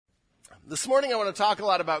This morning I want to talk a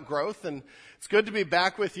lot about growth, and it's good to be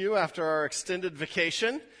back with you after our extended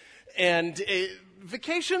vacation. And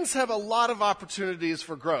vacations have a lot of opportunities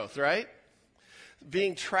for growth, right?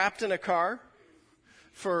 Being trapped in a car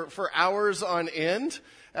for hours on end.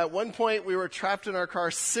 At one point we were trapped in our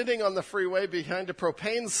car sitting on the freeway behind a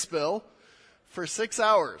propane spill for 6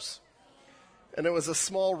 hours. And it was a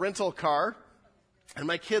small rental car, and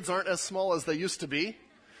my kids aren't as small as they used to be.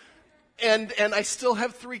 And I still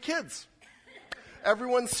have 3 kids.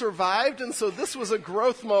 Everyone survived, and so this was a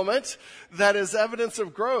growth moment that is evidence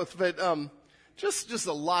of growth. But just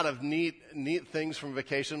a lot of neat things from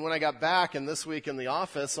vacation. When I got back, and this week in the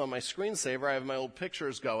office on my screensaver, I have my old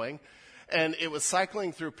pictures going. And it was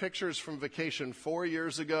cycling through pictures from vacation 4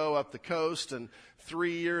 years ago up the coast and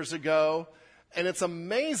 3 years ago. And it's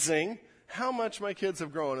amazing how much my kids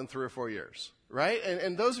have grown in 3 or 4 years, right?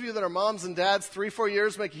 And those of you that are moms and dads, 3-4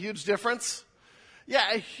 years make a huge difference.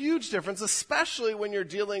 Yeah, a huge difference, especially when you're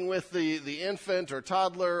dealing with the infant or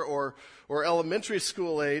toddler or elementary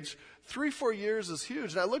school age. 3-4 years is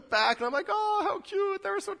huge. And I look back and I'm like, oh, how cute. They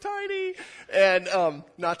were so tiny. And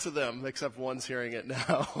not to them, except one's hearing it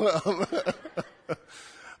now.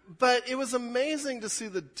 But it was amazing to see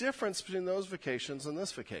the difference between those vacations and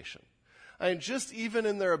this vacation. I mean, just even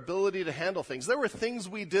in their ability to handle things. There were things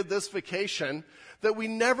we did this vacation that we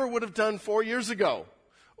never would have done 4 years ago.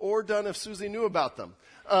 Or done if Susie knew about them.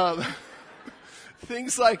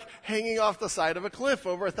 Things like hanging off the side of a cliff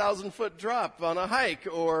over a 1,000-foot drop on a hike,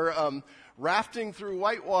 or rafting through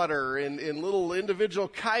whitewater in little individual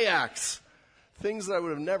kayaks. Things that I would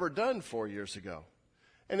have never done 4 years ago.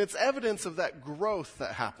 And it's evidence of that growth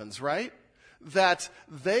that happens, right? That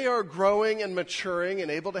they are growing and maturing and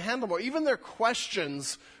able to handle more. Even their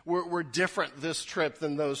questions were different this trip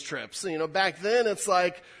than those trips. You know, back then it's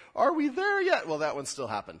like, are we there yet? Well, that one still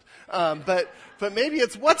happened. But maybe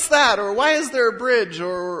it's, what's that? Or why is there a bridge?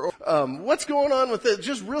 Or what's going on with it?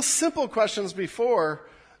 Just real simple questions before.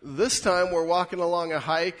 This time we're walking along a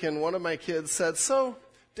hike and one of my kids said, so,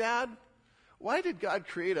 Dad, why did God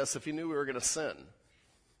create us if he knew we were going to sin?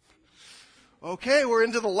 Okay, we're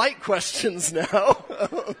into the light questions now.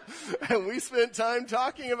 And we spent time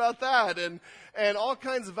talking about that and all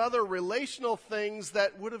kinds of other relational things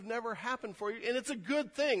that would have never happened for you. And it's a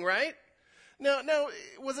good thing, right? Now,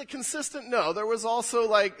 was it consistent? No. There was also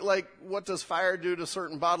like what does fire do to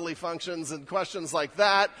certain bodily functions and questions like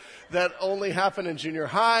that only happen in junior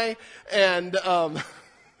high. And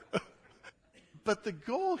but the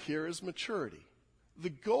goal here is maturity.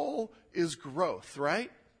 The goal is growth,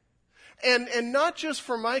 right? And not just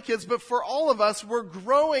for my kids, but for all of us, we're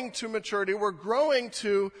growing to maturity. We're growing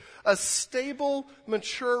to a stable,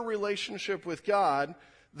 mature relationship with God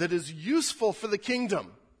that is useful for the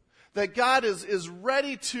kingdom. That God is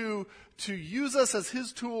ready to use us as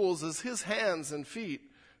his tools, as his hands and feet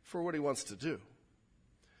for what he wants to do.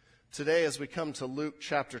 Today, as we come to Luke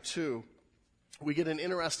chapter 2, we get an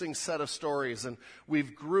interesting set of stories, and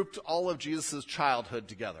we've grouped all of Jesus' childhood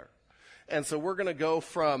together. And so we're going to go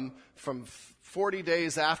from 40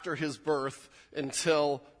 days after his birth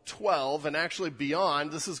until 12, and actually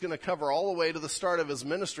beyond. This is going to cover all the way to the start of his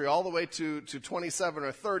ministry, all the way to 27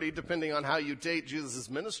 or 30, depending on how you date Jesus'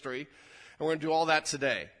 ministry. And we're going to do all that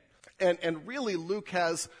today. And really, Luke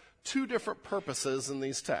has 2 different purposes in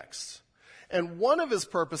these texts. And one of his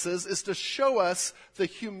purposes is to show us the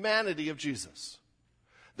humanity of Jesus.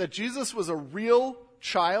 That Jesus was a real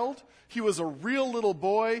child. He was a real little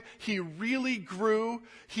boy. He really grew.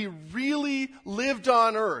 He really lived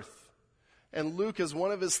on earth. And Luke, as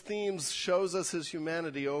one of his themes, shows us his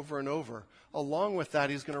humanity over and over. Along with that,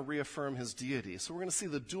 he's going to reaffirm his deity. So we're going to see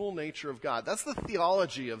the dual nature of God. That's the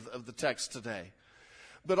theology of the text today.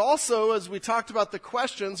 But also, as we talked about the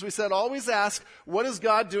questions, we said always ask, what is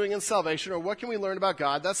God doing in salvation, or what can we learn about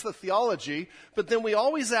God? That's the theology. But then we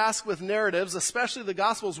always ask with narratives, especially the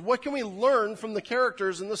Gospels, what can we learn from the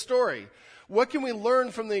characters in the story? What can we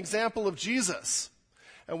learn from the example of Jesus?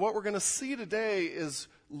 And what we're going to see today is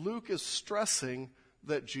Luke is stressing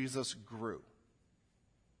that Jesus grew.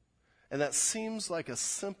 And that seems like a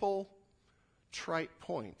simple, trite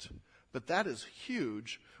point, but that is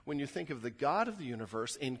huge when you think of the God of the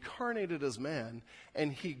universe incarnated as man,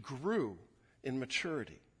 and he grew in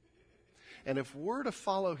maturity. And if we're to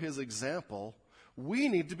follow his example, we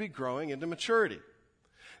need to be growing into maturity.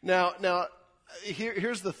 Now,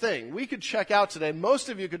 here's the thing. We could check out today. Most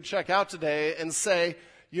of you could check out today and say,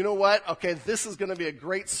 you know what? Okay, this is going to be a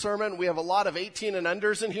great sermon. We have a lot of 18 and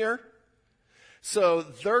unders in here. So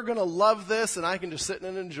they're going to love this, and I can just sit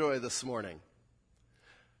and enjoy this morning.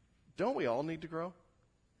 Don't we all need to grow?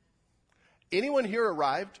 Anyone here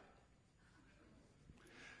arrived?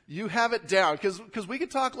 You have it down, because we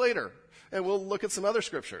could talk later, and we'll look at some other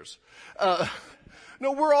scriptures.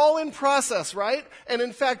 No, we're all in process, right? And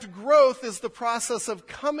in fact, growth is the process of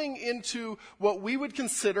coming into what we would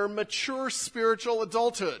consider mature spiritual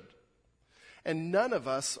adulthood. And none of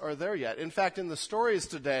us are there yet. In fact, in the stories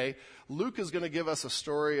today, Luke is going to give us a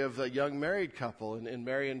story of a young married couple in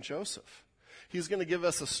Mary and Joseph. He's going to give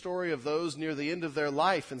us a story of those near the end of their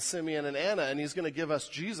life in Simeon and Anna, and he's going to give us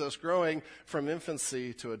Jesus growing from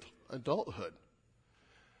infancy to adulthood.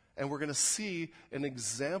 And we're going to see an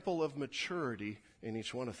example of maturity in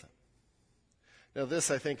each one of them. Now, this,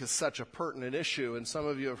 I think, is such a pertinent issue, and some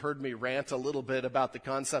of you have heard me rant a little bit about the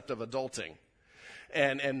concept of adulting.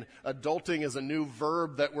 And adulting is a new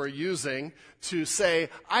verb that we're using to say,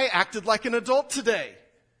 I acted like an adult today.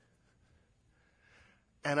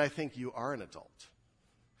 And I think you are an adult.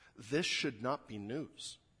 This should not be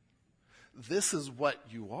news. This is what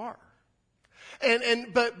you are.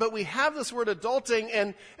 But we have this word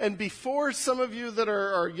adulting, and before some of you that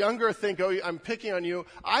are younger think, oh, I'm picking on you,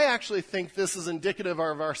 I actually think this is indicative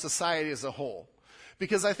of our society as a whole.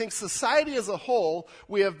 Because I think society as a whole,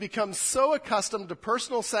 we have become so accustomed to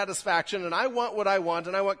personal satisfaction, and I want what I want,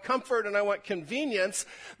 and I want comfort, and I want convenience,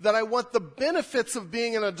 that I want the benefits of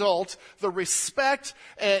being an adult, the respect,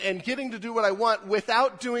 and getting to do what I want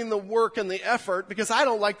without doing the work and the effort, because I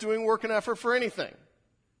don't like doing work and effort for anything.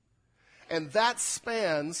 And that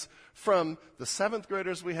spans from the 7th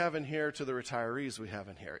graders we have in here to the retirees we have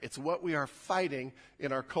in here. It's what we are fighting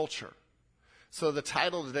in our culture. So the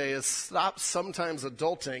title today is Stop Sometimes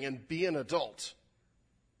Adulting and Be an Adult.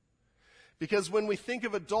 Because when we think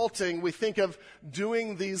of adulting, we think of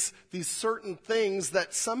doing these certain things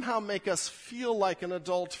that somehow make us feel like an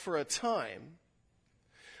adult for a time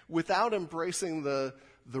without embracing the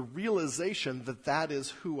realization that that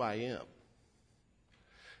is who I am.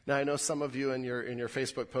 Now, I know some of you in your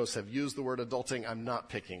Facebook posts have used the word adulting. I'm not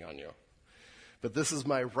picking on you. But this is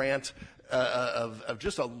my rant of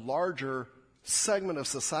just a larger segment of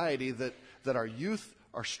society that our youth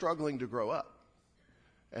are struggling to grow up.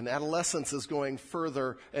 And adolescence is going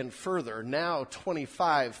further and further. Now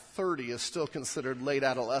 25, 30 is still considered late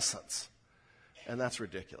adolescence. And that's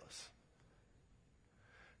ridiculous.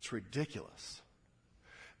 It's ridiculous.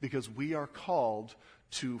 Because we are called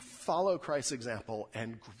to follow Christ's example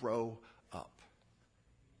and grow up.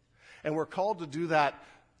 And we're called to do that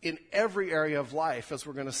in every area of life, as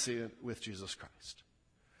we're going to see it with Jesus Christ.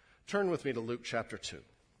 Turn with me to Luke chapter 2.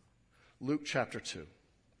 Luke chapter 2.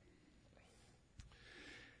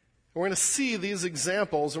 We're going to see these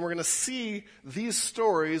examples, and we're going to see these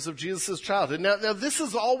stories of Jesus' childhood. Now, this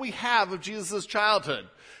is all we have of Jesus' childhood,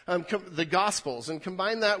 the Gospels. And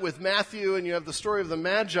combine that with Matthew, and you have the story of the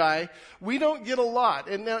Magi. We don't get a lot.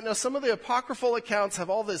 And now some of the apocryphal accounts have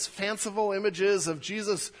all these fanciful images of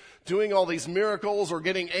Jesus doing all these miracles, or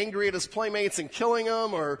getting angry at his playmates and killing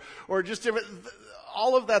them, or just different.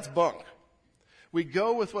 All of that's bunk. We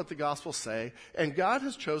go with what the Gospels say, and God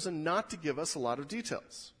has chosen not to give us a lot of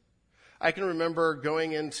details. I can remember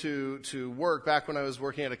going into work back when I was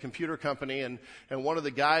working at a computer company, and one of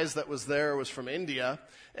the guys that was there was from India,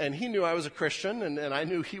 and he knew I was a Christian, and I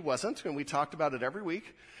knew he wasn't, and we talked about it every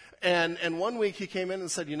week. And one week he came in and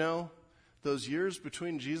said, those years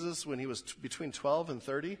between Jesus when he was between 12 and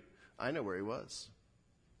 30, I know where he was.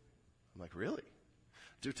 I'm like, really?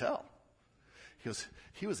 Do tell. He goes,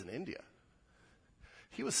 he was in India.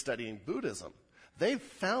 He was studying Buddhism. They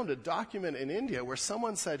found a document in India where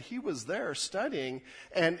someone said he was there studying,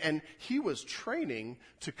 and he was training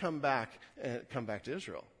to come back to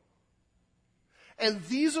Israel. And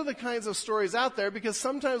these are the kinds of stories out there, because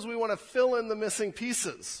sometimes we want to fill in the missing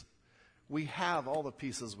pieces. We have all the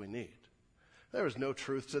pieces we need. There was no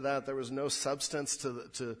truth to that. There was no substance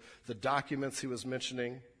to the documents he was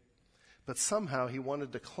mentioning. But somehow he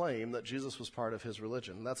wanted to claim that Jesus was part of his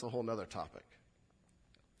religion. That's a whole other topic.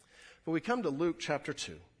 But we come to Luke chapter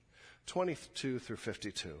 2, 22 through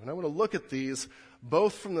 52. And I want to look at these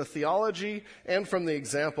both from the theology and from the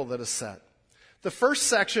example that is set. The first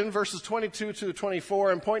section, verses 22 to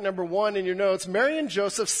 24, and point number 1 in your notes, Mary and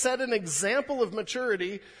Joseph set an example of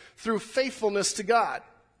maturity through faithfulness to God.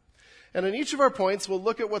 And in each of our points, we'll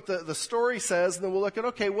look at what the story says, and then we'll look at,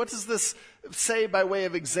 okay, what does this say by way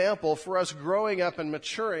of example for us growing up and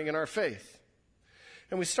maturing in our faith?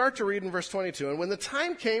 And we start to read in verse 22. And when the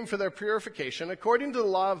time came for their purification, according to the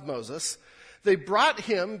law of Moses, they brought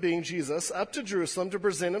him, being Jesus, up to Jerusalem to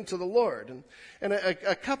present him to the Lord. And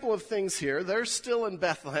a couple of things here. They're still in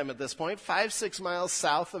Bethlehem at this point, 5-6 miles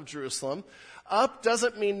south of Jerusalem. Up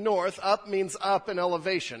doesn't mean north. Up means up in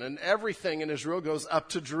elevation. And everything in Israel goes up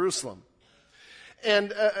to Jerusalem.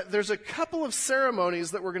 And there's a couple of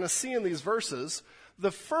ceremonies that we're going to see in these verses.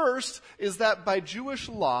 The first is that by Jewish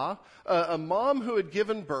law, a mom who had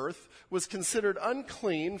given birth was considered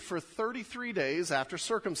unclean for 33 days after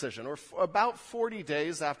circumcision, or about 40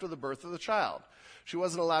 days after the birth of the child. She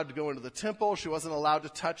wasn't allowed to go into the temple. She wasn't allowed to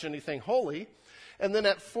touch anything holy. And then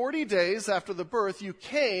at 40 days after the birth, you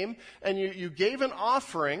came and you gave an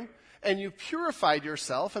offering and you purified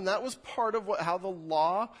yourself, and that was part of how the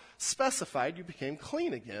law specified you became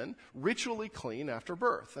clean again, ritually clean after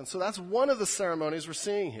birth. And so that's one of the ceremonies we're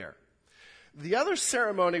seeing here. The other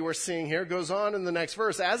ceremony we're seeing here goes on in the next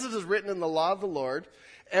verse. As it is written in the law of the Lord,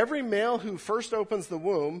 every male who first opens the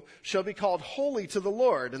womb shall be called holy to the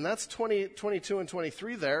Lord. And that's 22 and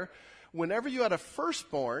 23 there. Whenever you had a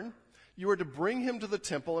firstborn, you were to bring him to the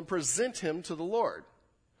temple and present him to the Lord.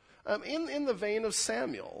 In the vein of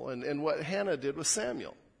Samuel and what Hannah did with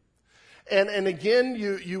Samuel. And again,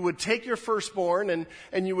 you would take your firstborn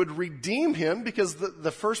and you would redeem him because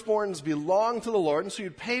the firstborns belong to the Lord. And so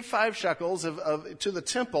you'd pay 5 shekels to the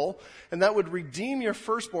temple, and that would redeem your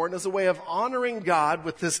firstborn as a way of honoring God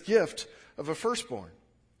with this gift of a firstborn.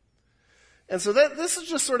 And so this is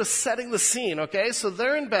just sort of setting the scene, okay? So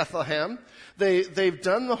they're in Bethlehem. They've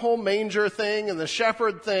done the whole manger thing and the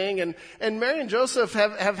shepherd thing, and Mary and Joseph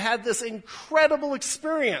have had this incredible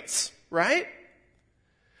experience, right?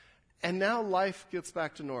 And now life gets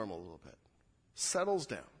back to normal a little bit, settles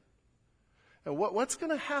down. And what's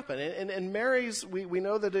going to happen? And Mary's, we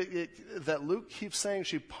know that Luke keeps saying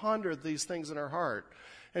she pondered these things in her heart.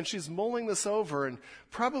 And she's mulling this over and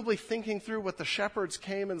probably thinking through what the shepherds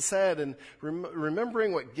came and said and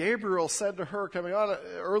remembering what Gabriel said to her coming on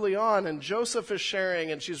early on. And Joseph is sharing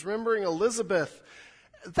and she's remembering Elizabeth.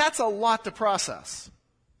 That's a lot to process.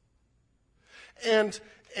 And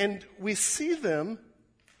we see them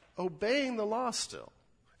obeying the law still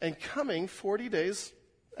and coming 40 days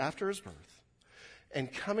after his birth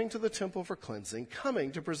and coming to the temple for cleansing,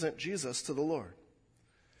 coming to present Jesus to the Lord.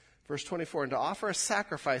 Verse 24, and to offer a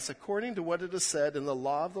sacrifice according to what it is said in the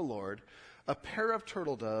law of the Lord, a pair of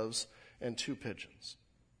turtle doves and 2 pigeons.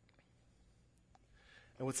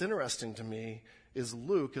 And what's interesting to me is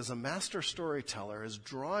Luke, as a master storyteller, is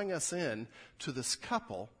drawing us in to this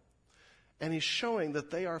couple, and he's showing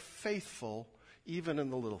that they are faithful even in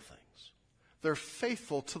the little things. They're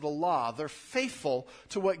faithful to the law. They're faithful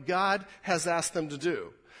to what God has asked them to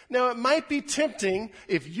do. Now, it might be tempting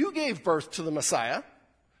if you gave birth to the Messiah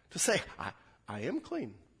to say, I am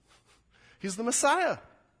clean. He's the Messiah.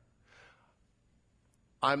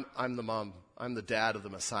 I'm the mom. I'm the dad of the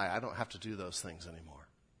Messiah. I don't have to do those things anymore.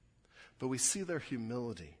 But we see their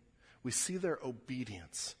humility. We see their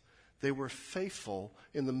obedience. They were faithful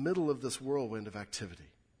in the middle of this whirlwind of activity.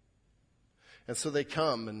 And so they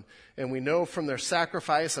come, and we know from their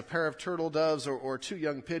sacrifice, a pair of turtle doves or 2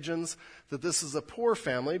 young pigeons, that this is a poor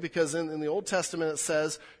family, because in the Old Testament it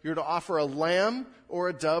says you're to offer a lamb or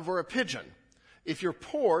a dove or a pigeon. If you're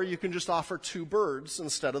poor, you can just offer 2 birds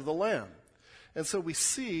instead of the lamb. And so we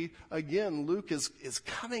see, again, Luke is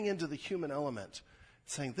coming into the human element,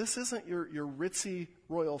 saying this isn't your ritzy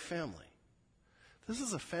royal family. This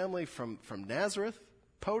is a family from Nazareth,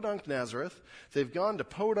 podunk Nazareth. They've gone to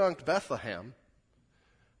podunk Bethlehem,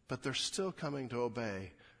 but they're still coming to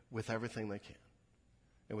obey with everything they can.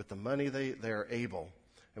 And with the money they are able,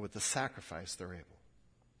 and with the sacrifice they're able.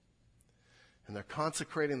 And they're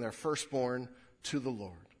consecrating their firstborn to the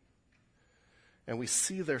Lord. And we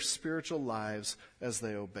see their spiritual lives as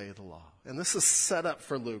they obey the law. And this is set up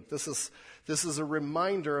for Luke. This is a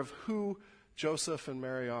reminder of who Joseph and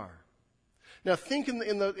Mary are. Now think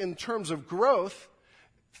in terms of growth.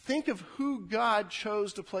 Think of who God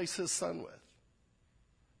chose to place his son with.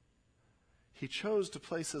 He chose to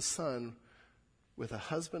place his son with a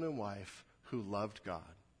husband and wife who loved God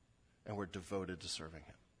and were devoted to serving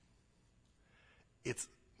him. It's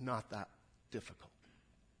not that difficult.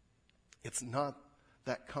 It's not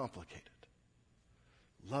that complicated.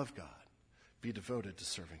 Love God. Be devoted to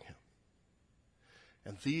serving him.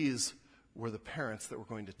 And these were the parents that were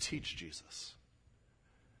going to teach Jesus.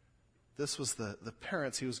 This was the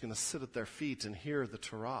parents he was going to sit at their feet and hear the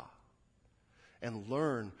Torah and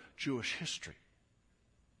learn Jewish history.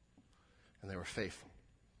 And they were faithful.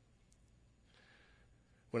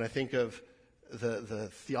 When I think of the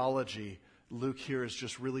theology, Luke here is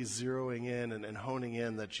just really zeroing in and honing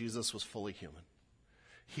in that Jesus was fully human.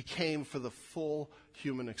 He came for the full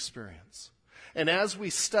human experience. And as we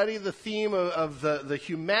study the theme of the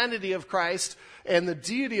humanity of Christ and the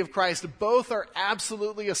deity of Christ, both are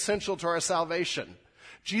absolutely essential to our salvation.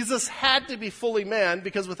 Jesus had to be fully man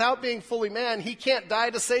because without being fully man, he can't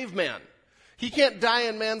die to save man. He can't die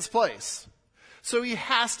in man's place. So he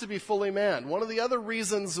has to be fully man. One of the other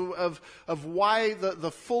reasons of why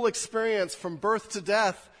the full experience from birth to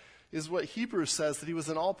death is what Hebrews says, that he was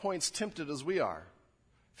in all points tempted as we are.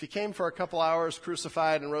 If he came for a couple hours,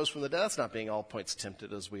 crucified, and rose from the dead, that's not being all points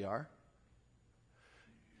tempted as we are.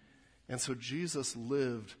 And so Jesus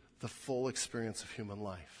lived the full experience of human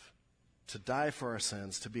life, to die for our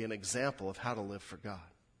sins, to be an example of how to live for God.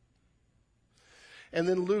 And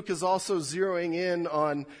then Luke is also zeroing in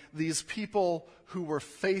on these people who were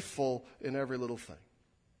faithful in every little thing.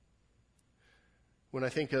 When I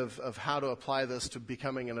think of how to apply this to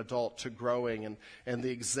becoming an adult, to growing, and the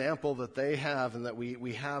example that they have and that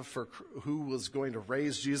we have for who was going to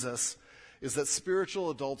raise Jesus, is that spiritual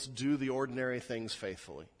adults do the ordinary things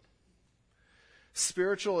faithfully.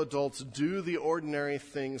 Spiritual adults do the ordinary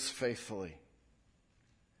things faithfully.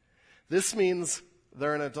 This means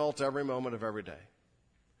they're an adult every moment of every day.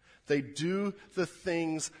 They do the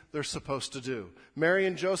things they're supposed to do. Mary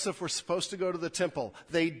and Joseph were supposed to go to the temple.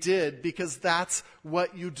 They did, because that's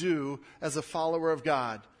what you do as a follower of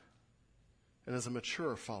God and as a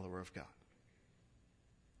mature follower of God.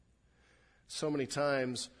 So many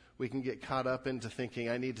times we can get caught up into thinking,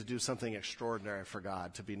 I need to do something extraordinary for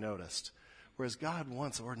God to be noticed. Whereas God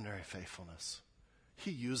wants ordinary faithfulness.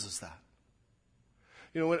 He uses that.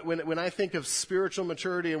 You know, when I think of spiritual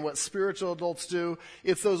maturity and what spiritual adults do,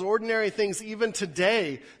 it's those ordinary things even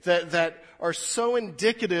today that are so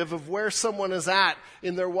indicative of where someone is at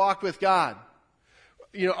in their walk with God.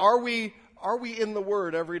 You know, are we in the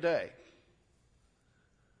Word every day?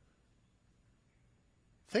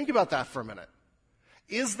 Think about that for a minute.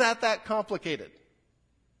 Is that complicated?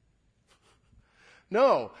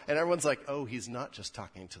 No. And everyone's like, oh, he's not just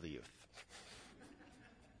talking to the youth.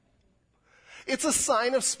 It's a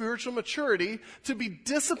sign of spiritual maturity to be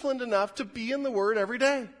disciplined enough to be in the Word every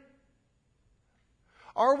day.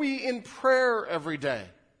 Are we in prayer every day?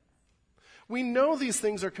 We know these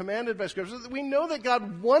things are commanded by Scripture. We know that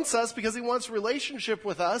God wants us because He wants relationship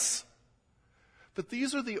with us. But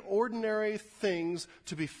these are the ordinary things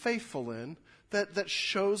to be faithful in that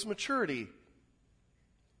shows maturity.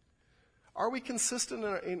 Are we consistent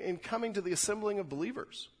in coming to the assembling of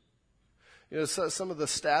believers? You know, so some of the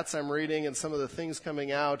stats I'm reading and some of the things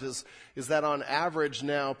coming out is that on average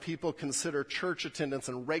now people consider church attendance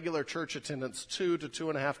and regular church attendance 2 to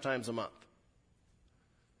 2.5 times a month.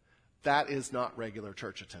 That is not regular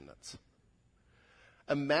church attendance.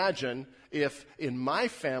 Imagine if in my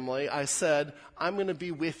family I said, I'm going to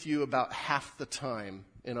be with you about half the time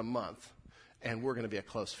in a month, and we're going to be a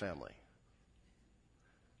close family.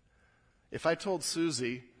 If I told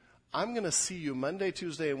Susie, I'm going to see you Monday,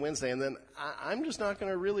 Tuesday, and Wednesday, and then I'm just not going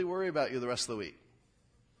to really worry about you the rest of the week.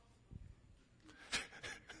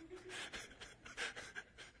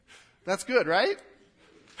 That's good, right?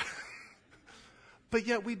 But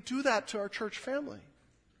yet we do that to our church family.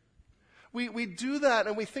 We do that,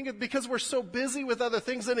 and we think it because we're so busy with other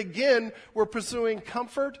things. And again, we're pursuing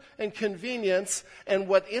comfort and convenience and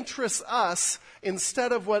what interests us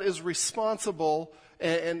instead of what is responsible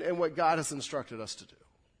and what God has instructed us to do.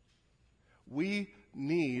 We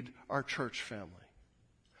need our church family.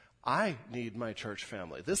 I need my church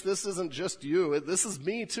family. This isn't just you. This is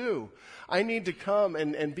me too. I need to come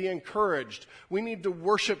and be encouraged. We need to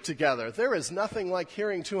worship together. There is nothing like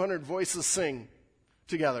hearing 200 voices sing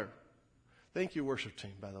together. Thank you, worship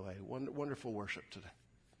team, by the way. Wonderful worship today.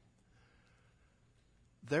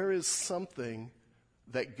 There is something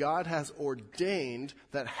that God has ordained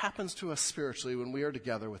that happens to us spiritually when we are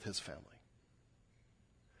together with His family.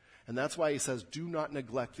 And that's why He says, do not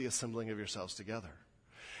neglect the assembling of yourselves together.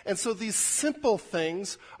 And so these simple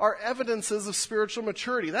things are evidences of spiritual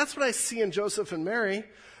maturity. That's what I see in Joseph and Mary.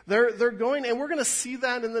 They're going, and we're going to see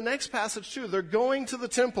that in the next passage too. They're going to the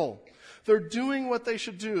temple. They're doing what they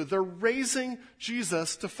should do. They're raising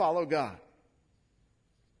Jesus to follow God.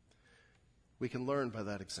 We can learn by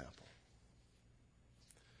that example.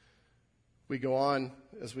 We go on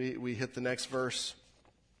as we hit the next verse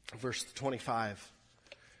 25.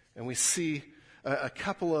 And we see a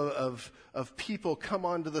couple of people come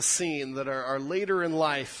onto the scene that are later in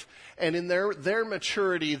life. And in their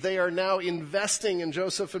maturity, they are now investing in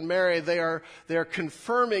Joseph and Mary. They are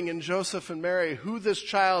confirming in Joseph and Mary who this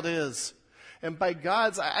child is. And by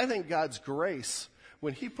I think God's grace,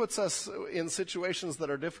 when He puts us in situations that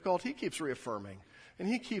are difficult, He keeps reaffirming. And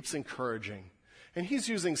He keeps encouraging. And He's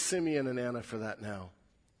using Simeon and Anna for that now.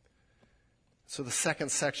 So the second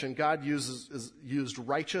section, God used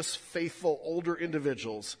righteous, faithful, older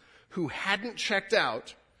individuals who hadn't checked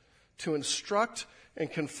out to instruct and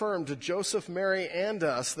confirm to Joseph, Mary, and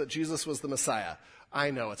us that Jesus was the Messiah.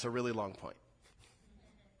 I know, it's a really long point.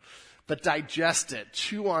 but digest it,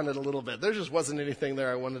 chew on it a little bit. There just wasn't anything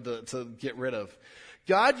there I wanted to get rid of.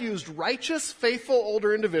 God used righteous, faithful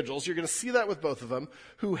older individuals, you're going to see that with both of them,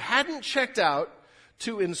 who hadn't checked out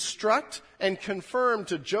to instruct and confirm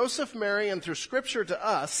to Joseph, Mary, and through Scripture to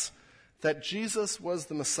us that Jesus was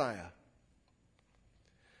the Messiah.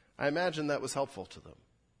 I imagine that was helpful to them.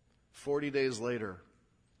 40 days later,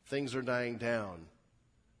 things are dying down.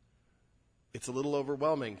 It's a little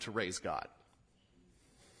overwhelming to raise God.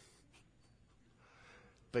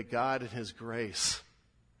 But God in His grace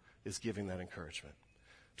is giving that encouragement.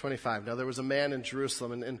 25. Now there was a man in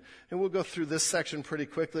Jerusalem, and we'll go through this section pretty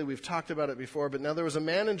quickly. We've talked about it before, but now there was a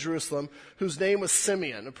man in Jerusalem whose name was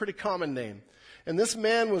Simeon, a pretty common name. And this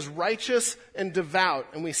man was righteous and devout,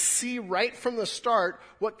 and we see right from the start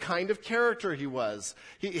what kind of character he was.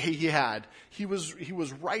 He had. He was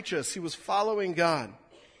righteous. He was following God.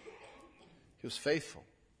 He was faithful.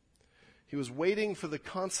 He was waiting for the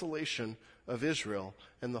consolation of Israel,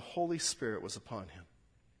 and the Holy Spirit was upon him.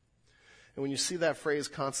 And when you see that phrase,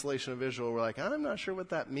 consolation of Israel, we're like, I'm not sure what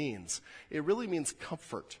that means. It really means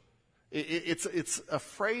comfort. It's a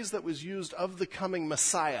phrase that was used of the coming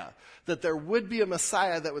Messiah, that there would be a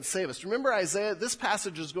Messiah that would save us. Remember Isaiah? This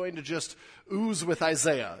passage is going to just ooze with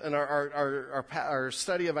Isaiah in our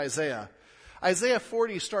study of Isaiah. Isaiah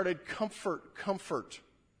 40 started comfort,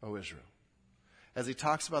 O Israel, as he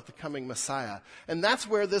talks about the coming Messiah. And that's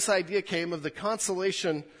where this idea came of the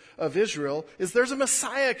consolation of Israel, is there's a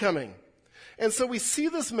Messiah coming. And so we see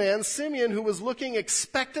this man, Simeon, who was looking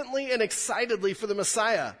expectantly and excitedly for the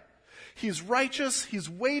Messiah. He's righteous, he's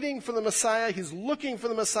waiting for the Messiah, he's looking for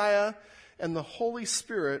the Messiah, and the Holy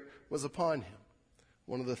Spirit was upon him.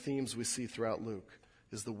 One of the themes we see throughout Luke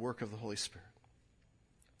is the work of the Holy Spirit.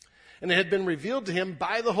 And it had been revealed to him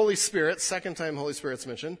by the Holy Spirit, second time Holy Spirit's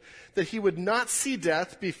mentioned, that he would not see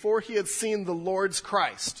death before he had seen the Lord's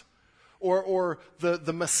Christ, or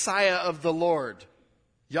the Messiah of the Lord,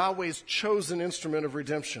 Yahweh's chosen instrument of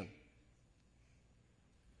redemption.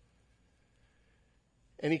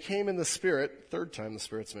 And he came in the Spirit, third time the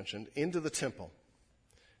Spirit's mentioned, into the temple.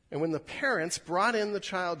 And when the parents brought in the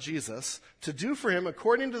child Jesus to do for him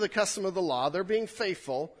according to the custom of the law, they're being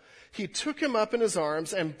faithful, he took him up in his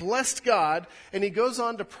arms and blessed God, and he goes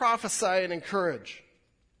on to prophesy and encourage.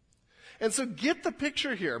 And so get the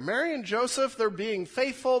picture here. Mary and Joseph, they're being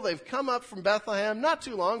faithful. They've come up from Bethlehem, not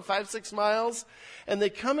too long, 5-6 miles, and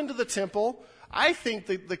they come into the temple. I think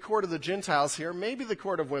the court of the Gentiles here, maybe the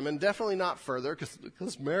court of women, definitely not further,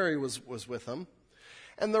 because Mary was with them.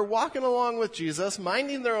 And they're walking along with Jesus,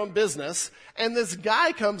 minding their own business, and this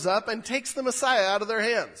guy comes up and takes the Messiah out of their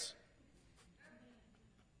hands.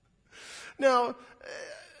 Now,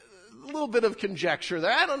 a little bit of conjecture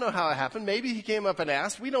there. I don't know how it happened. Maybe he came up and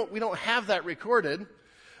asked. We don't have that recorded.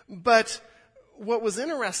 But what was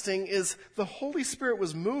interesting is the Holy Spirit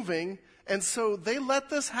was moving, and so they let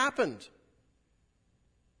this happen.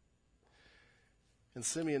 And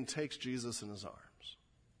Simeon takes Jesus in his arms.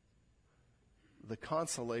 The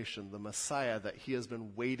consolation, the Messiah that he has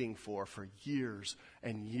been waiting for years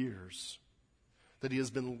and years, that he has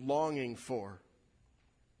been longing for.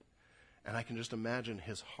 And I can just imagine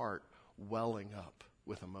his heart welling up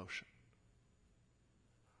with emotion.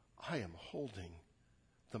 I am holding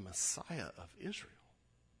the Messiah of Israel.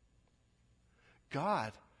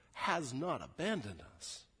 God has not abandoned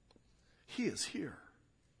us. He is here.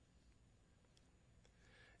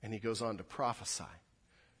 And he goes on to prophesy.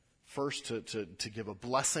 First, to give a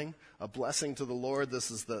blessing to the Lord. This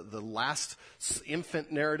is the last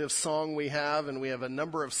infant narrative song we have, and we have a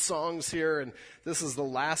number of songs here, and this is the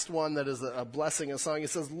last one that is a blessing, a song. He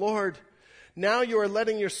says, Lord, now you are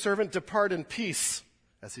letting your servant depart in peace,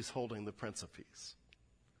 as he's holding the Prince of Peace,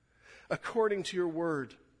 according to your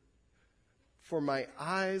word. For my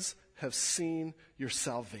eyes have seen your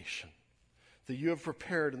salvation, that you have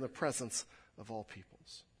prepared in the presence of all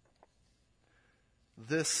peoples.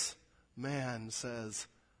 This man says,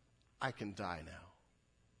 I can die now.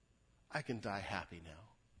 I can die happy now.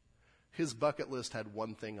 His bucket list had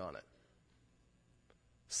one thing on it: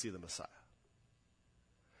 see the Messiah.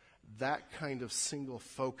 That kind of single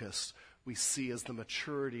focus we see as the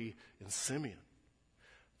maturity in Simeon.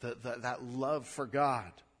 That love for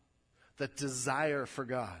God. That desire for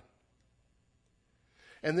God.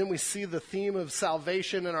 And then we see the theme of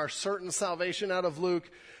salvation and our certain salvation out of Luke,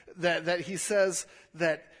 that he says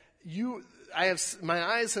that my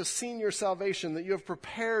eyes have seen your salvation, that you have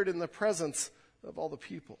prepared in the presence of all the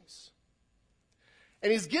peoples.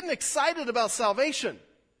 And he's getting excited about salvation.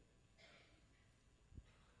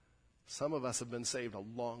 Some of us have been saved a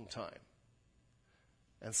long time,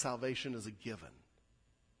 and salvation is a given.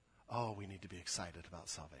 Oh, we need to be excited about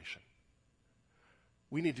salvation.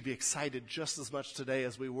 we need to be excited just as much today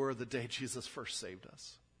as we were the day Jesus first saved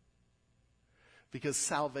us. Because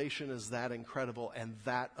salvation is that incredible and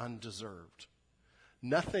that undeserved.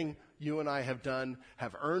 Nothing you and I have done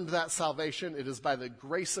have earned that salvation. It is by the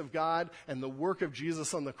grace of God and the work of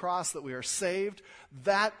Jesus on the cross that we are saved.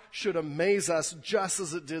 That should amaze us just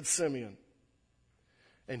as it did Simeon.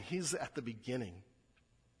 And he's at the beginning.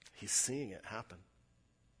 He's seeing it happen.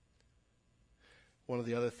 One of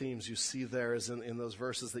the other themes you see there is in those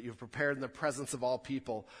verses that you've prepared in the presence of all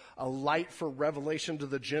people, a light for revelation to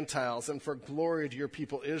the Gentiles and for glory to your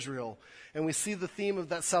people Israel. And we see the theme of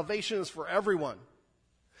that salvation is for everyone.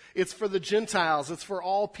 It's for the Gentiles. It's for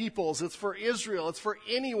all peoples. It's for Israel. It's for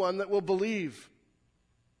anyone that will believe.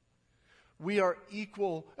 We are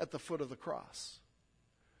equal at the foot of the cross.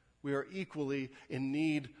 We are equally in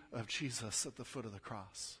need of Jesus at the foot of the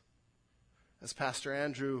cross. As Pastor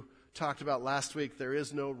Andrew talked about last week, there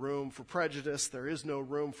is no room for prejudice. There is no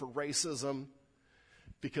room for racism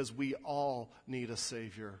because we all need a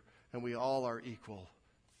Savior and we all are equal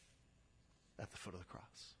at the foot of the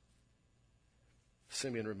cross.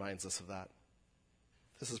 Simeon reminds us of that.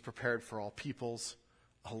 This is prepared for all peoples,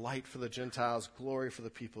 a light for the Gentiles, glory for the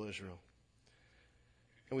people of Israel.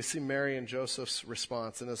 And we see Mary and Joseph's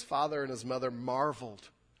response, and his father and his mother marveled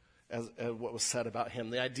at what was said about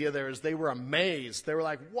him. The idea there is they were amazed. They were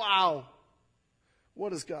like, wow,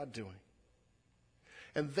 what is God doing?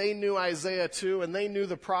 And they knew Isaiah too, and they knew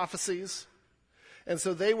the prophecies. And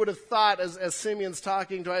so they would have thought, as Simeon's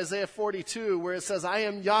talking to Isaiah 42, where it says, I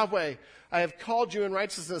am Yahweh, I have called you in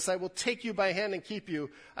righteousness, I will take you by hand and keep you.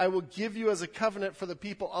 I will give you as a covenant for the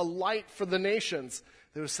people, a light for the nations.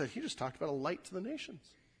 They would have said, he just talked about a light to the nations.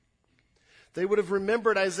 They would have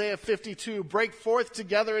remembered Isaiah 52, break forth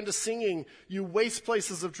together into singing, you waste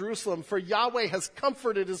places of Jerusalem, for Yahweh has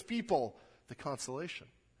comforted his people, the consolation.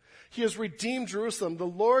 He has redeemed Jerusalem. The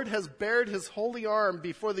Lord has bared his holy arm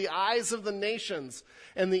before the eyes of the nations,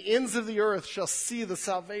 and the ends of the earth shall see the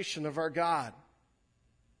salvation of our God.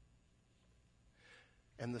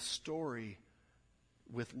 And the story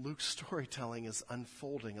with Luke's storytelling is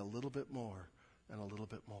unfolding a little bit more and a little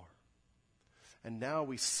bit more. And now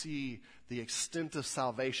we see the extent of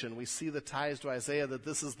salvation. We see the ties to Isaiah that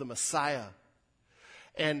this is the Messiah.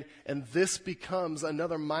 And this becomes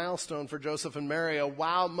another milestone for Joseph and Mary, a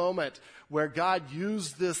wow moment where God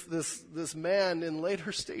used this man in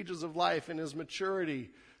later stages of life, in his maturity,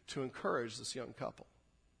 to encourage this young couple.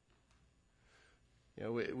 You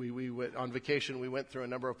know, we went on vacation. We went through a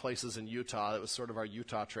number of places in Utah. It was sort of our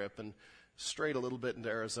Utah trip, and strayed a little bit into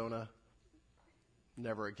Arizona.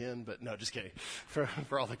 Never again, but no, just kidding.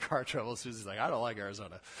 For all the car trouble, Susie's like, I don't like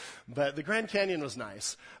Arizona. But the Grand Canyon was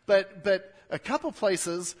nice. But a couple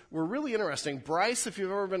places were really interesting. Bryce, if you've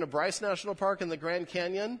ever been to Bryce National Park in the Grand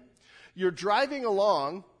Canyon, you're driving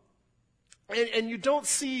along and you don't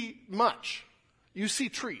see much. You see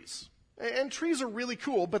trees. And trees are really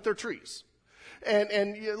cool, but they're trees. And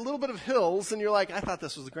a little bit of hills, and you're like, I thought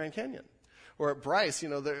this was the Grand Canyon. Or at Bryce,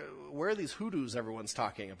 where are these hoodoos everyone's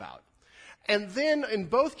talking about? And then in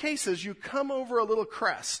both cases, you come over a little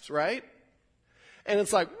crest, right? And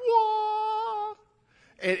it's like, whoa!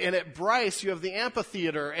 And at Bryce, you have the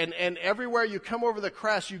amphitheater, and everywhere you come over the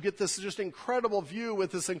crest, you get this just incredible view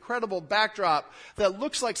with this incredible backdrop that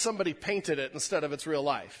looks like somebody painted it instead of its real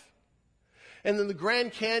life. And then the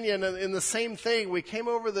Grand Canyon, in the same thing, we came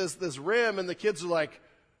over this rim, and the kids were like,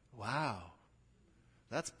 wow,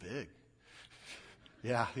 that's big.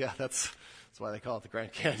 Yeah, that's why they call it the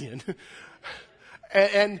Grand Canyon.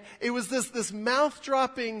 And it was this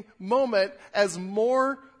mouth-dropping moment as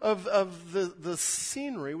more of the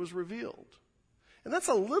scenery was revealed. And that's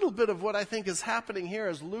a little bit of what I think is happening here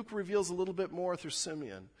as Luke reveals a little bit more through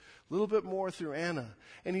Simeon, a little bit more through Anna.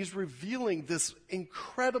 And he's revealing this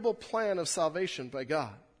incredible plan of salvation by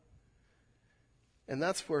God. And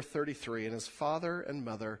that's where 33 and his father and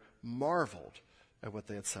mother marveled at what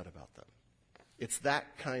they had said about them. It's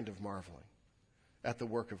that kind of marveling at the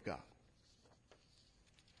work of God.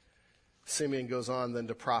 Simeon goes on then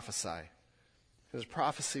to prophesy. His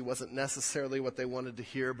prophecy wasn't necessarily what they wanted to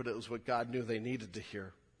hear, but it was what God knew they needed to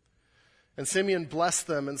hear. And Simeon blessed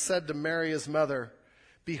them and said to Mary his mother,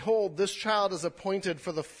 behold, this child is appointed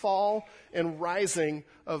for the fall and rising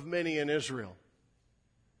of many in Israel.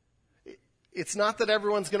 It's not that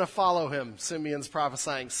everyone's going to follow him, Simeon's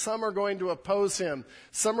prophesying. Some are going to oppose him.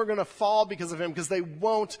 Some are going to fall because of him because they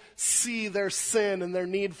won't see their sin and their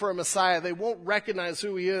need for a Messiah. They won't recognize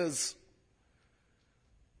who he is.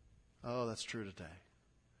 Oh, that's true today.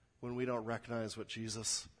 When we don't recognize what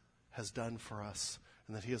Jesus has done for us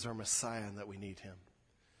and that he is our Messiah and that we need him.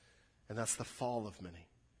 And that's the fall of many.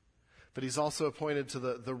 But he's also appointed to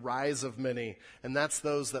the rise of many, and that's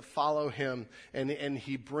those that follow him, and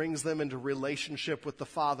he brings them into relationship with the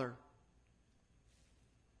Father.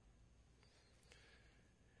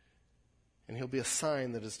 And he'll be a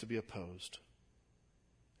sign that is to be opposed.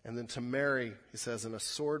 And then to Mary, he says, and a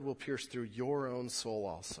sword will pierce through your own soul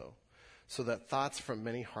also, so that thoughts from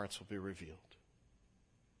many hearts will be revealed.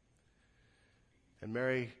 And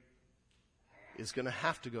Mary is going to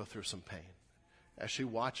have to go through some pain as she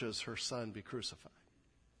watches her son be crucified,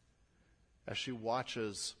 as she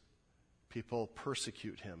watches people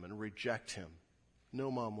persecute him and reject him.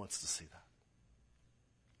 No mom wants to see that.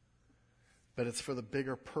 But it's for the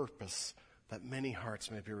bigger purpose that many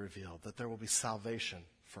hearts may be revealed, that there will be salvation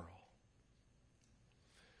for all.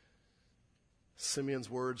 Simeon's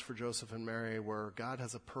words for Joseph and Mary were, God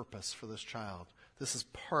has a purpose for this child. This is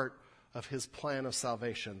part of his plan of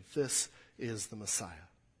salvation. This is the Messiah.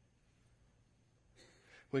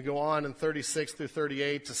 We go on in 36 through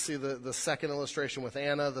 38 to see the second illustration with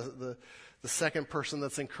Anna, the second person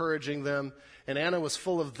that's encouraging them. And Anna was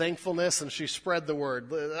full of thankfulness, and she spread the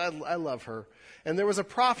word. I love her. And there was a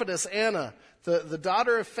prophetess, Anna, the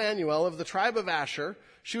daughter of Phanuel of the tribe of Asher.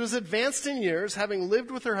 She was advanced in years, having lived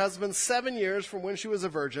with her husband 7 years from when she was a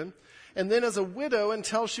virgin, and then as a widow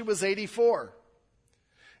until she was 84.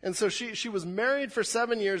 And so she was married for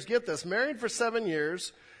 7 years, get this, married for 7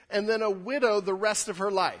 years, and then a widow the rest of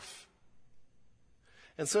her life.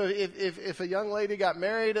 And so if a young lady got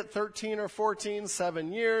married at 13 or 14,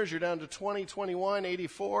 7 years, you're down to 20, 21,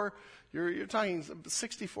 84, you're talking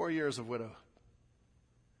 64 years of widowhood.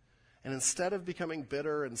 And instead of becoming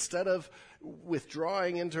bitter, instead of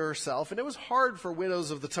withdrawing into herself, and it was hard for widows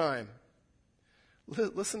of the time,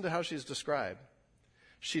 listen to how she's described.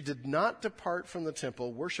 She did not depart from the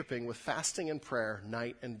temple, worshiping with fasting and prayer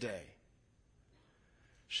night and day.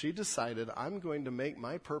 She decided, I'm going to make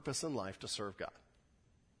my purpose in life to serve God,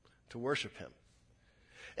 to worship him.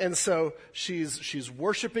 And so she's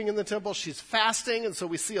worshiping in the temple, she's fasting, and so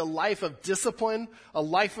we see a life of discipline, a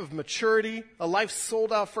life of maturity, a life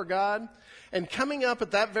sold out for God. And coming up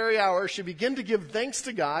at that very hour, she began to give thanks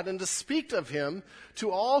to God and to speak of him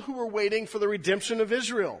to all who were waiting for the redemption of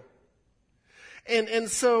Israel. And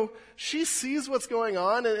so she sees what's going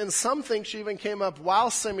on, and some think she even came up while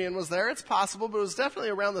Simeon was there. It's possible, but it was definitely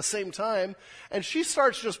around the same time. And she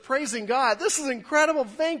starts just praising God. This is incredible.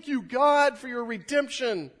 Thank you, God, for your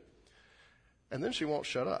redemption. And then she won't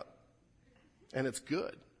shut up. And it's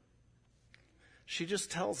good. She just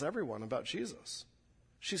tells everyone about Jesus.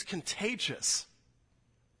 She's contagious.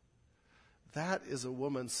 That is a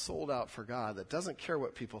woman sold out for God that doesn't care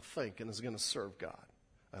what people think and is going to serve God.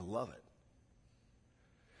 I love it.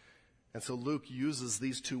 And so Luke uses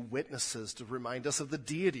these two witnesses to remind us of the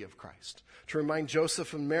deity of Christ, to remind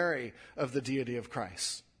Joseph and Mary of the deity of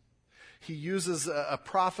Christ. He uses a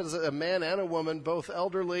prophet, a man and a woman, both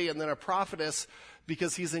elderly, and then a prophetess,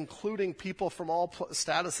 because he's including people from all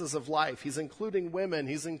statuses of life. He's including women.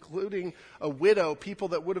 He's including a widow, people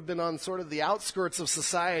that would have been on sort of the outskirts of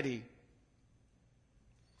society.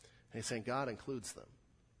 And he's saying God includes them.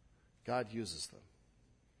 God uses them.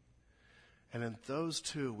 And in those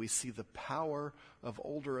two, we see the power of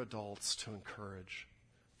older adults to encourage,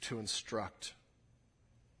 to instruct.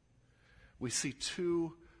 We see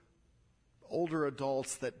two older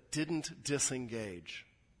adults that didn't disengage,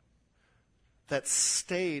 that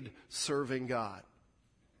stayed serving God,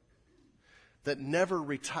 that never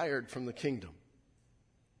retired from the kingdom.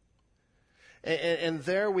 And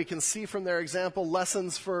there we can see from their example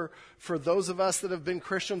lessons for those of us that have been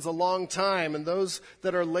Christians a long time and those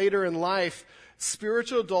that are later in life.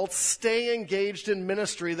 Spiritual adults stay engaged in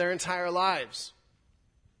ministry their entire lives.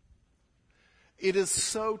 It is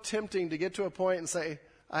so tempting to get to a point and say,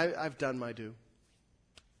 I've done my due.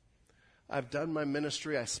 I've done my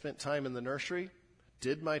ministry. I spent time in the nursery,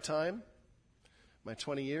 did my time, my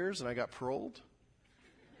 20 years, and I got paroled.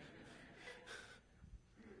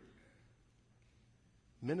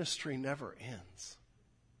 Ministry never ends.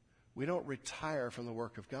 We don't retire from the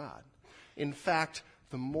work of God. In fact,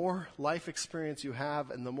 the more life experience you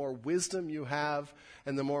have and the more wisdom you have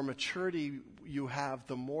and the more maturity you have,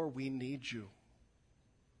 the more we need you.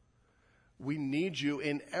 We need you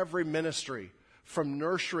in every ministry. From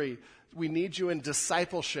nursery, we need you in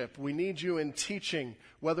discipleship. We need you in teaching,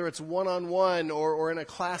 whether it's one-on-one or in a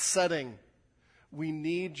class setting. We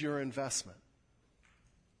need your investment.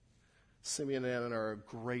 Simeon and Anna are a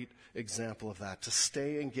great example of that, to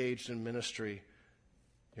stay engaged in ministry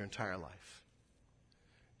your entire life,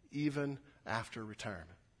 even after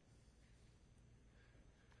retirement.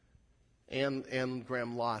 Anne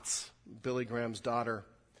Graham Lotz, Billy Graham's daughter,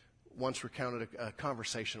 once recounted a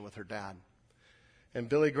conversation with her dad. And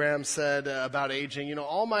Billy Graham said about aging,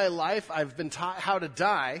 all my life I've been taught how to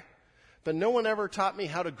die, but no one ever taught me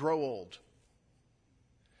how to grow old.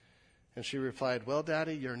 And she replied, well,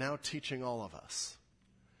 Daddy, you're now teaching all of us.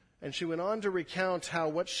 And she went on to recount how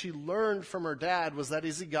what she learned from her dad was that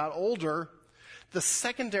as he got older, the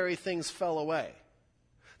secondary things fell away.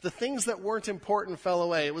 The things that weren't important fell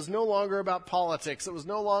away. It was no longer about politics. It was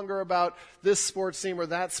no longer about this sports team or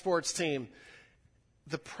that sports team.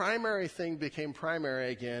 The primary thing became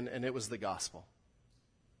primary again, and it was the gospel.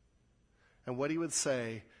 And what he would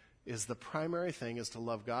say is the primary thing is to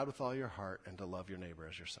love God with all your heart and to love your neighbor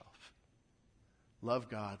as yourself. Love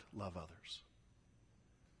God, love others.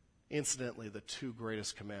 Incidentally, the two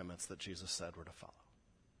greatest commandments that Jesus said were to follow.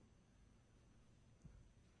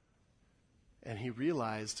 And he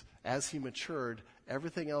realized as he matured,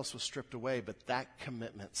 everything else was stripped away, but that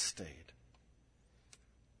commitment stayed.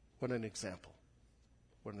 What an example.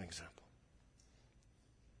 What an example.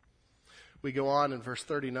 We go on in verse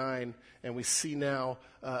 39, and we see now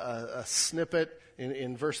a snippet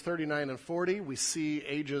in verse 39 and 40. We see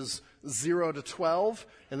ages 0 to 12,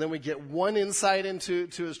 and then we get one insight into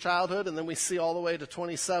his childhood, and then we see all the way to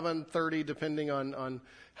 27, 30, depending on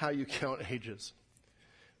how you count ages.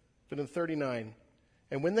 But in 39,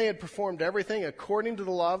 and when they had performed everything according to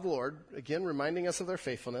the law of the Lord, again reminding us of their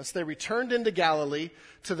faithfulness, they returned into Galilee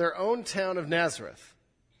to their own town of Nazareth.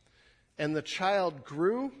 And the child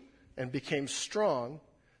grew and became strong,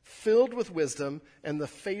 filled with wisdom, and the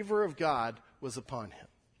favor of God was upon him.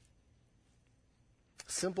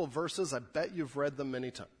 Simple verses, I bet you've read them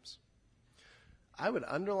many times. I would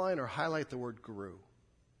underline or highlight the word grew.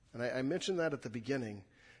 And I mentioned that at the beginning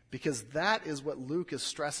because that is what Luke is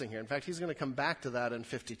stressing here. In fact, he's going to come back to that in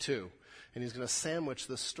 52. And he's going to sandwich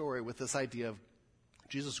this story with this idea of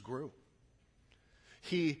Jesus grew.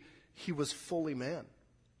 He was fully man.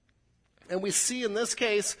 And we see in this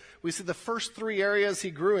case, we see the first three areas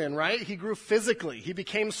he grew in, right? He grew physically. He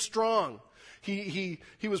became strong. He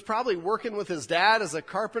was probably working with his dad as a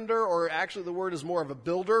carpenter, or actually the word is more of a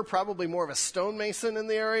builder, probably more of a stonemason in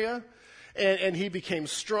the area. And he became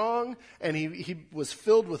strong, and he was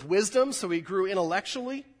filled with wisdom, so he grew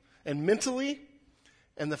intellectually and mentally.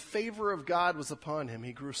 And the favor of God was upon him.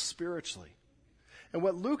 He grew spiritually. And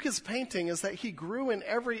what Luke is painting is that he grew in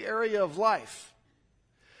every area of life.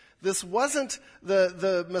 This wasn't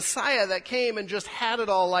the Messiah that came and just had it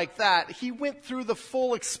all like that. He went through the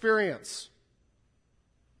full experience.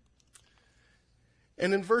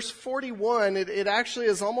 And in verse 41, it actually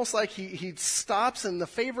is almost like he stops and the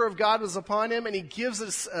favor of God was upon him, and he gives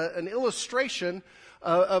us an illustration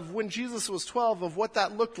of when Jesus was 12 of what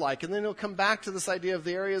that looked like. And then he'll come back to this idea of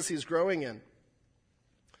the areas he's growing in.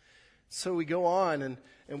 So we go on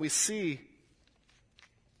and we see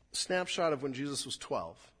a snapshot of when Jesus was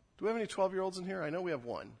 12. Do we have any 12-year-olds in here? I know we have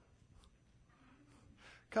one.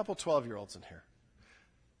 A couple 12-year-olds in here.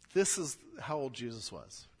 This is how old Jesus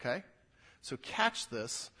was, okay? So catch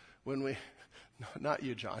this when we... No, not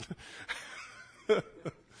you, John.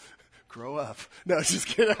 Grow up. No, just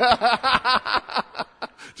kidding.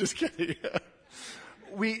 Just kidding.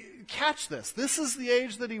 We catch this. This is the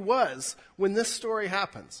age that he was when this story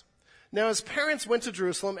happens. Now, his parents went to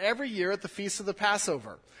Jerusalem every year at the feast of the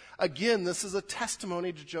Passover. Again, this is a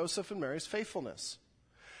testimony to Joseph and Mary's faithfulness.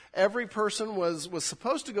 Every person was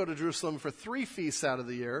supposed to go to Jerusalem for 3 feasts out of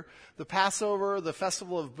the year: the Passover, the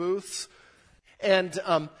Festival of Booths. And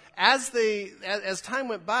as time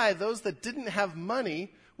went by, those that didn't have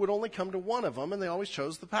money would only come to one of them, and they always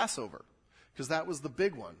chose the Passover because that was the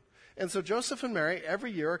big one. And so Joseph and Mary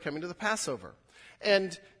every year are coming to the Passover.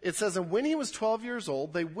 And it says, and when he was 12 years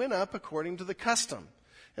old, they went up according to the custom.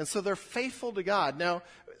 And so they're faithful to God. Now,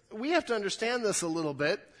 we have to understand this a little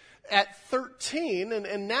bit. At 13,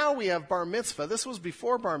 and now we have bar mitzvah. This was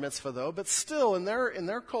before bar mitzvah, though, but still in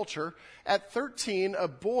their culture, at 13, a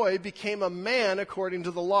boy became a man according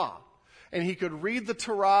to the law. And he could read the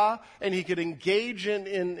Torah, and he could engage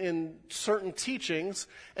in certain teachings.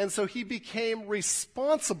 And so he became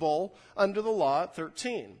responsible under the law at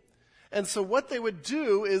 13. And so what they would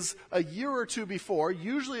do is a year or two before,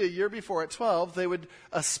 usually a year before at 12, they would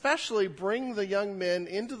especially bring the young men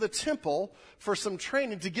into the temple for some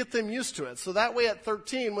training to get them used to it. So that way at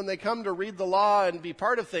 13, when they come to read the law and be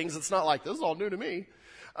part of things, it's not like, this is all new to me.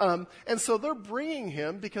 And so they're bringing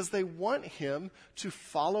him because they want him to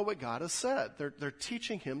follow what God has said. They're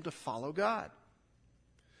teaching him to follow God.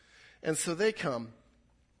 And so they come,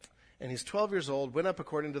 and he's 12 years old, went up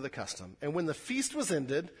according to the custom. And when the feast was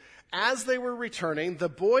ended, as they were returning, the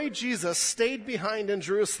boy Jesus stayed behind in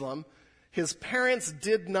Jerusalem. His parents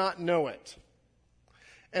did not know it.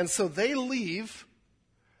 And so they leave,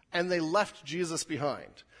 and they left Jesus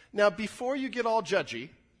behind. Now, before you get all judgy,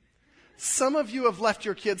 some of you have left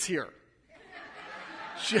your kids here.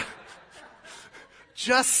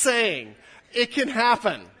 Just saying, it can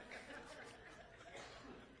happen.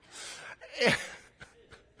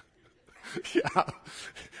 Yeah,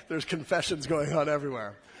 there's confessions going on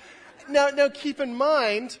everywhere. Now keep in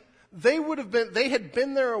mind, they had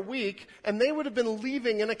been there a week, and they would have been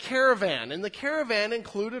leaving in a caravan. And the caravan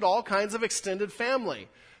included all kinds of extended family.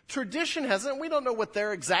 Tradition has it, we don't know what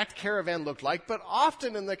their exact caravan looked like, but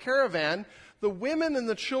often in the caravan, the women and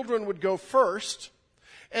the children would go first,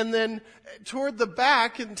 and then toward the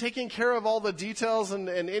back, and taking care of all the details and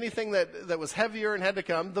anything that was heavier and had to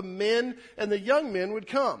come, the men and the young men would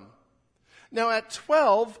come. Now at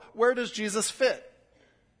 12, where does Jesus fit?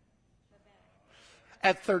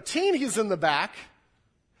 At 13, he's in the back.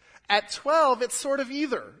 At 12, it's sort of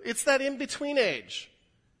either. It's that in-between age.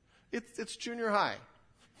 It's junior high.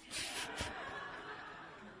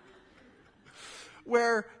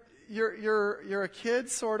 Where you're a kid,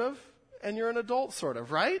 sort of, and you're an adult, sort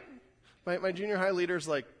of, right? My junior high leader's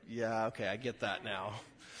like, yeah, okay, I get that now.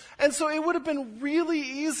 And so it would have been really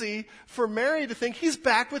easy for Mary to think he's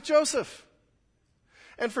back with Joseph.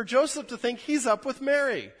 And for Joseph to think he's up with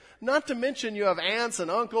Mary. Not to mention you have aunts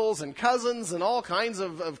and uncles and cousins and all kinds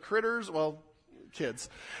of critters, well, kids.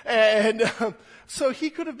 And so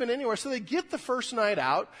he could have been anywhere. So they get the first night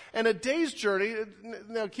out, and a day's journey.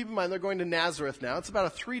 Now keep in mind, they're going to Nazareth now. It's about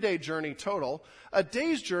a 3-day journey total. A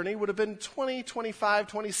day's journey would have been 20, 25,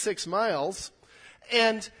 26 miles.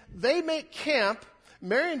 And they make camp.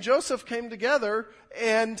 Mary and Joseph came together,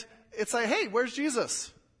 and it's like, hey, where's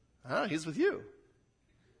Jesus? Oh, he's with you.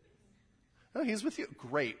 Oh, he's with you.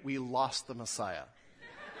 Great, we lost the Messiah.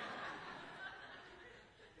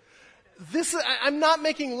 I'm not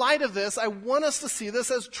making light of this. I want us to see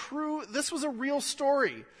this as true. This was a real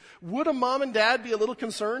story. Would a mom and dad be a little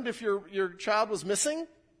concerned if your child was missing?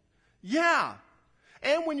 Yeah.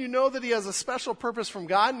 And when you know that he has a special purpose from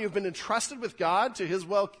God and you've been entrusted with God to his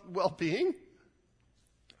well-being.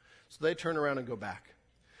 So they turn around and go back.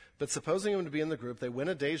 But supposing him to be in the group, they went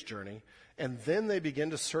a day's journey, and then they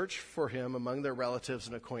begin to search for him among their relatives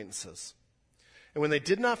and acquaintances. And when they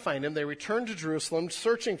did not find him, they returned to Jerusalem,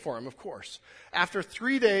 searching for him, of course. After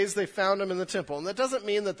 3 days, they found him in the temple. And that doesn't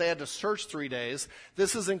mean that they had to search 3 days.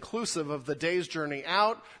 This is inclusive of the day's journey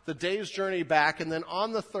out, the day's journey back, and then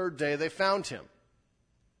on the 3rd day, they found him.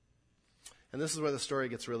 And this is where the story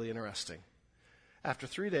gets really interesting. After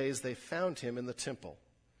 3 days, they found him in the temple,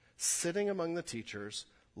 sitting among the teachers,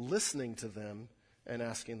 listening to them and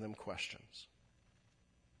asking them questions.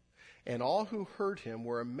 And all who heard him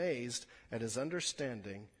were amazed at his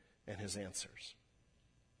understanding and his answers.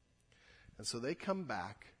 And so they come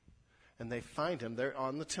back and they find him there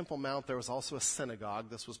on the Temple Mount. There was also a synagogue.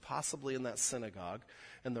 This was possibly in that synagogue.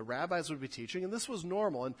 And the rabbis would be teaching, and this was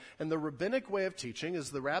normal. And the rabbinic way of teaching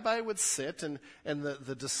is the rabbi would sit and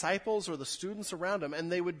the disciples or the students around him,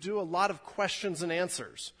 and they would do a lot of questions and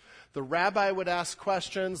answers. The rabbi would ask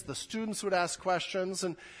questions, the students would ask questions,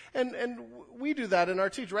 and we do that in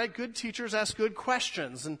our teaching, right? Good teachers ask good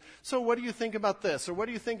questions. And so what do you think about this? Or what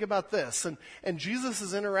do you think about this? And Jesus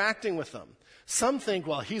is interacting with them. Some think,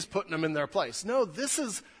 well, he's putting them in their place. No, this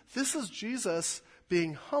is Jesus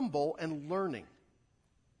being humble and learning.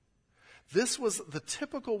 This was the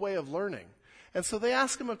typical way of learning. And so they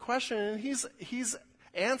ask him a question, and he's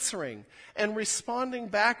answering and responding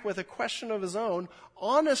back with a question of his own,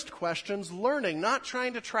 honest questions, learning, not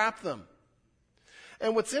trying to trap them.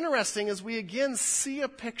 And what's interesting is we again see a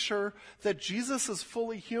picture that Jesus is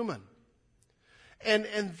fully human. And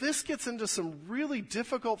this gets into some really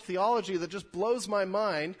difficult theology that just blows my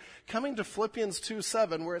mind, coming to Philippians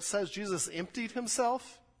 2:7, where it says Jesus emptied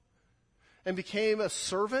himself and became a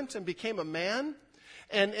servant and became a man.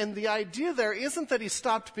 And the idea there isn't that he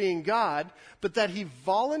stopped being God, but that he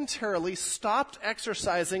voluntarily stopped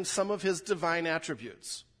exercising some of his divine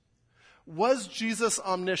attributes. Was Jesus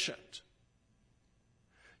omniscient?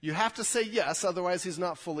 You have to say yes, otherwise he's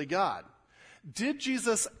not fully God. Did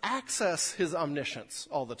Jesus access his omniscience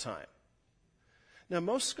all the time? Now,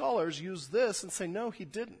 most scholars use this and say, no, he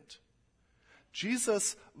didn't.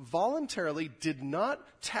 Jesus voluntarily did not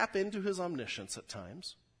tap into his omniscience at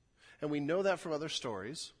times. And we know that from other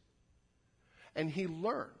stories. And he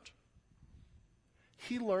learned.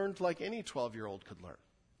 He learned like any 12-year-old could learn.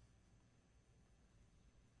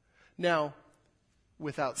 Now,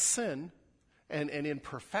 without sin and in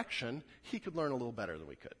perfection, he could learn a little better than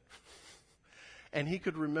we could. And he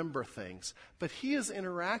could remember things. But he is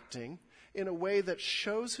interacting in a way that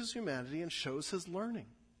shows his humanity and shows his learning.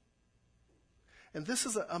 And this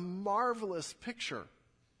is a marvelous picture.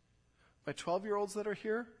 My 12-year-olds that are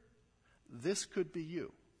here, this could be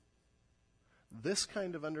you. This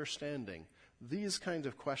kind of understanding, these kind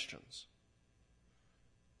of questions.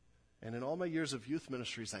 And in all my years of youth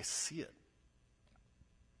ministries, I see it.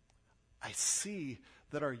 I see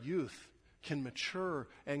that our youth can mature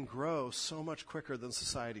and grow so much quicker than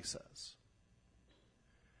society says.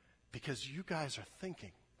 Because you guys are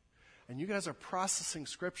thinking. And you guys are processing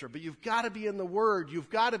Scripture. But you've got to be in the Word. You've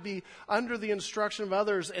got to be under the instruction of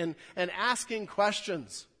others and asking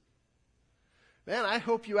questions. Man, I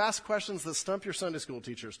hope you ask questions that stump your Sunday school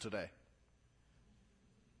teachers today.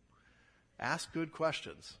 Ask good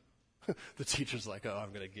questions. The teacher's like, oh,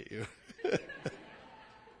 I'm going to get you.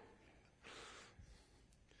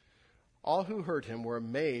 All who heard him were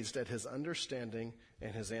amazed at his understanding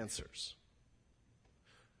and his answers.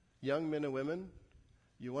 Young men and women,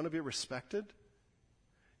 you want to be respected?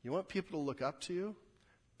 You want people to look up to you?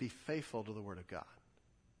 Be faithful to the Word of God.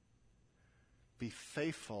 Be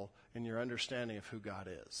faithful in your understanding of who God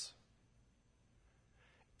is.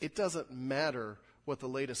 It doesn't matter what the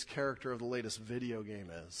latest character of the latest video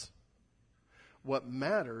game is. What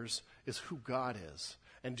matters is who God is,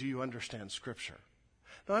 and do you understand Scripture?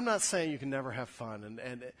 Now, I'm not saying you can never have fun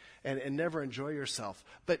and never enjoy yourself,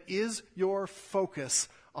 but is your focus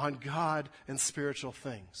on God and spiritual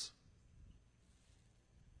things?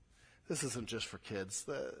 This isn't just for kids.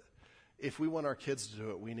 If we want our kids to do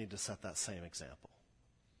it, we need to set that same example.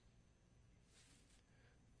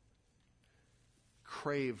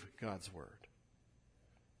 Crave God's Word.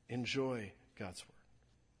 Enjoy God's Word.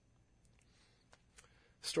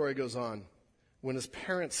 The story goes on. When his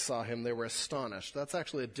parents saw him, they were astonished. That's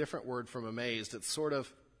actually a different word from amazed. It's sort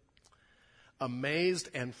of amazed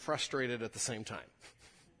and frustrated at the same time.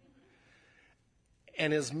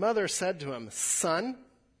 And his mother said to him, Son,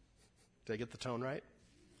 did I get the tone right?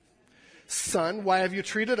 Son, why have you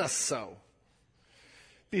treated us so?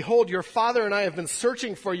 Behold, your father and I have been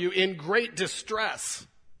searching for you in great distress.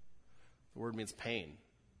 The word means pain.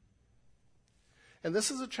 And this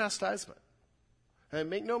is a chastisement. And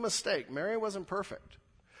make no mistake, Mary wasn't perfect.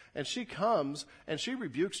 And she comes and she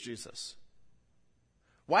rebukes Jesus.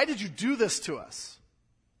 Why did you do this to us?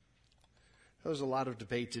 There's a lot of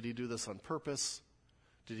debate. Did he do this on purpose?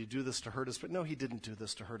 Did he do this to hurt his parents? No, he didn't do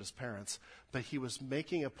this to hurt his parents. But he was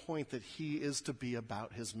making a point that he is to be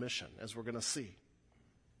about his mission, as we're going to see.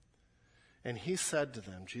 And he said to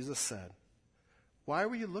them, Jesus said, why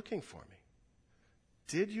were you looking for me?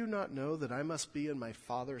 Did you not know that I must be in my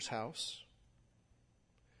Father's house?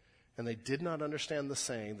 And they did not understand the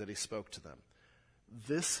saying that he spoke to them.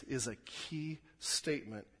 This is a key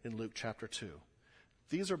statement in Luke chapter 2.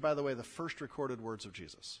 These are, by the way, the first recorded words of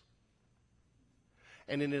Jesus.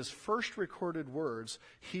 And in his first recorded words,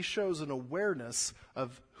 he shows an awareness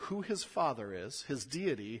of who his Father is, his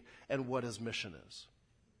deity, and what his mission is.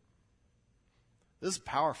 This is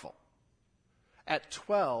powerful. At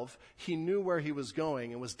 12, he knew where he was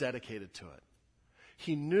going and was dedicated to it.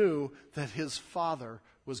 He knew that his Father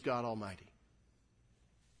was God Almighty.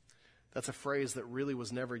 That's a phrase that really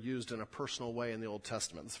was never used in a personal way in the Old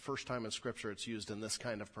Testament. It's the first time in Scripture it's used in this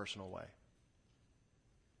kind of personal way.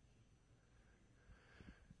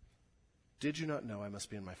 Did you not know I must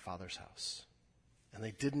be in my Father's house? And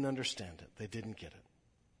they didn't understand it. They didn't get it.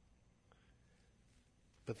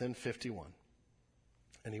 But then 51.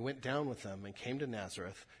 And he went down with them and came to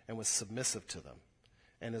Nazareth and was submissive to them.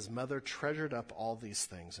 And his mother treasured up all these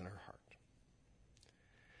things in her heart.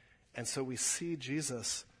 And so we see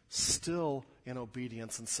Jesus still in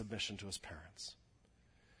obedience and submission to his parents.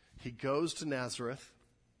 He goes to Nazareth.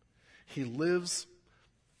 He lives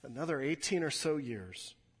another 18 or so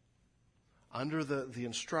years under the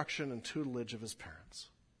instruction and tutelage of his parents.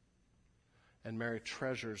 And Mary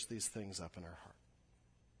treasures these things up in her heart.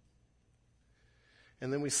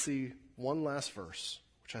 And then we see one last verse,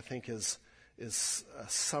 which I think is a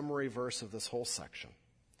summary verse of this whole section.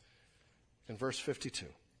 In verse 52.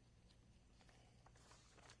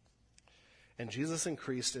 And Jesus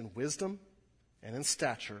increased in wisdom and in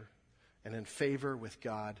stature and in favor with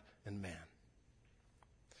God and man.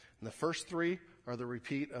 And the first three are the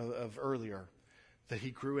repeat of earlier, that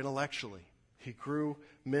he grew intellectually, he grew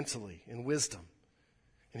mentally in wisdom,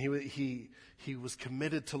 and he was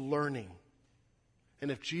committed to learning.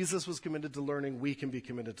 And if Jesus was committed to learning, we can be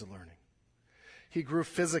committed to learning. He grew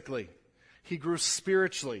physically, he grew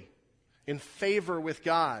spiritually, in favor with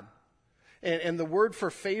God. And the word for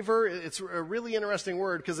favor, it's a really interesting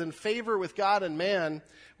word, because in favor with God and man,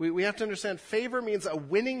 we have to understand favor means a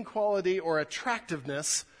winning quality or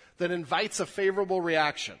attractiveness that invites a favorable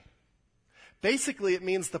reaction. Basically, it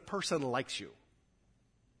means the person likes you.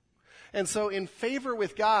 And so in favor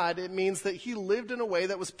with God, it means that he lived in a way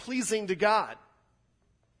that was pleasing to God.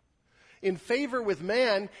 In favor with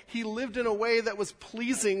man, he lived in a way that was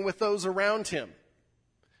pleasing with those around him.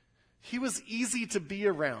 He was easy to be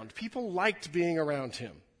around. People liked being around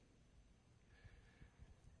him.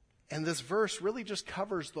 And this verse really just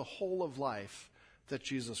covers the whole of life that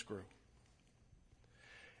Jesus grew.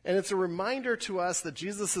 And it's a reminder to us that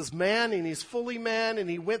Jesus is man and he's fully man and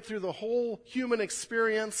he went through the whole human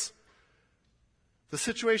experience. The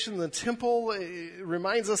situation in the temple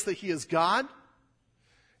reminds us that he is God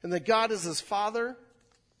and that God is his Father.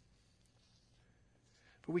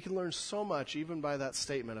 But we can learn so much even by that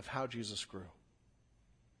statement of how Jesus grew.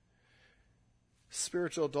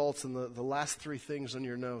 Spiritual adults, and the last three things on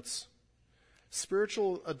your notes.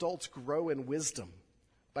 Spiritual adults grow in wisdom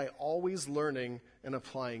by always learning and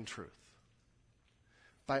applying truth.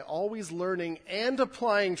 By always learning and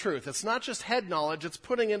applying truth. It's not just head knowledge, it's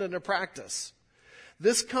putting it into practice.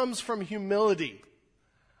 This comes from humility.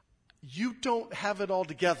 You don't have it all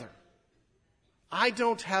together. I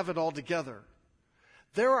don't have it all together.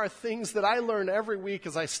 There are things that I learn every week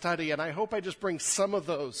as I study, and I hope I just bring some of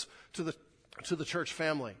those to the church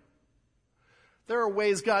family. There are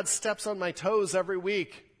ways God steps on my toes every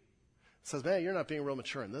week. Says, man, you're not being real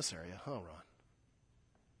mature in this area, huh, Ron?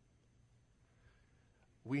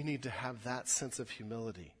 We need to have that sense of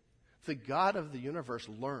humility. The God of the universe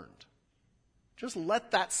learned. Just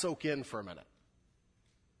let that soak in for a minute.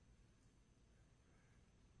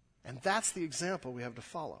 And that's the example we have to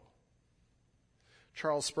follow.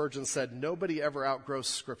 Charles Spurgeon said, nobody ever outgrows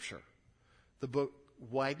Scripture. The book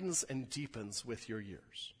widens and deepens with your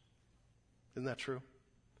years. Isn't that true?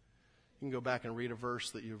 You can go back and read a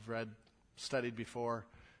verse that you've read, studied before,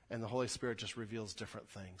 and the Holy Spirit just reveals different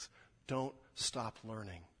things. Don't stop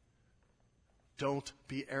learning. Don't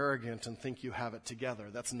be arrogant and think you have it together.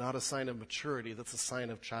 That's not a sign of maturity. That's a sign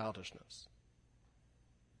of childishness.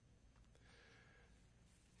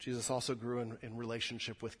 Jesus also grew in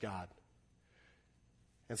relationship with God.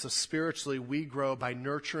 And so spiritually, we grow by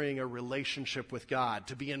nurturing a relationship with God,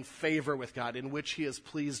 to be in favor with God, in which he is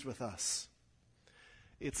pleased with us.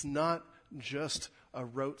 It's not just a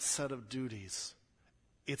rote set of duties.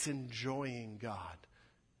 It's enjoying God.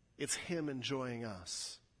 It's him enjoying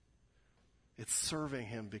us. It's serving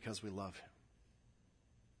him because we love him.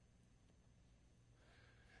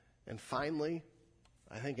 And finally,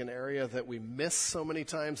 I think an area that we miss so many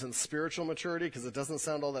times in spiritual maturity, because it doesn't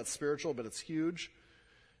sound all that spiritual, but it's huge.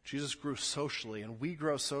 Jesus grew socially, and we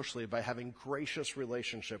grow socially by having gracious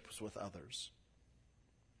relationships with others.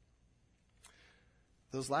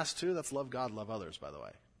 Those last two, that's love God, love others, by the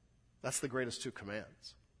way. That's the greatest two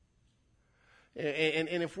commands.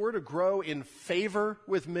 And if we're to grow in favor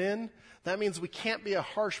with men, that means we can't be a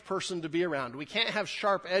harsh person to be around. We can't have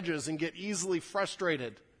sharp edges and get easily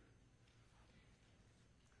frustrated.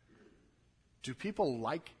 Do people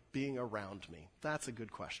like being around me? That's a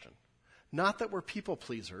good question. Not that we're people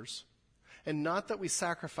pleasers, and not that we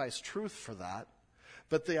sacrifice truth for that,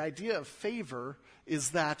 but the idea of favor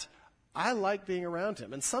is that I like being around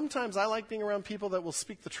him. And sometimes I like being around people that will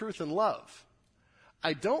speak the truth in love.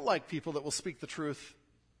 I don't like people that will speak the truth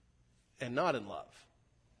and not in love.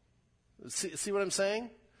 See what I'm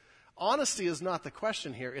saying? Honesty is not the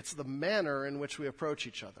question here. It's the manner in which we approach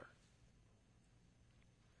each other.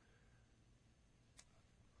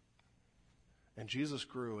 And Jesus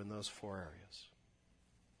grew in those four areas.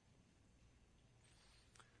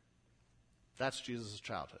 That's Jesus'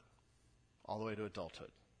 childhood, all the way to adulthood.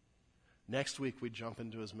 Next week, we jump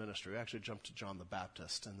into his ministry. We actually jump to John the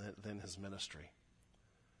Baptist and then his ministry.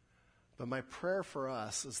 But my prayer for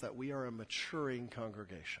us is that we are a maturing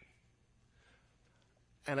congregation.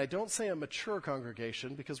 And I don't say a mature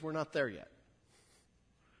congregation because we're not there yet.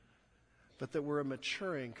 But that we're a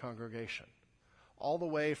maturing congregation. All the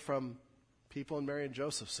way from people in Mary and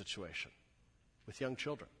Joseph's situation with young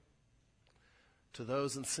children, to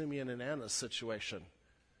those in Simeon and Anna's situation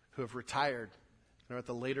who have retired and are at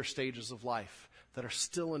the later stages of life that are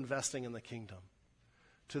still investing in the kingdom,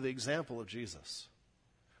 to the example of Jesus,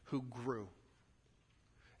 who grew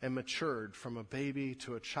and matured from a baby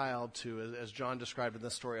to a child to, as John described in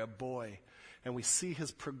this story, a boy. And we see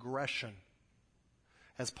his progression.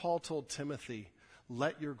 As Paul told Timothy,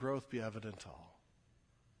 let your growth be evident to all.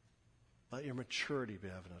 Let your maturity be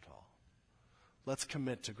evident to all. Let's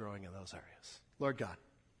commit to growing in those areas. Lord God,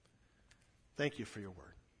 thank you for your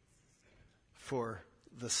word, for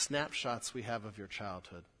the snapshots we have of your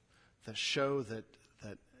childhood that show that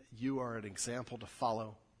you are an example to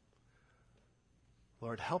follow.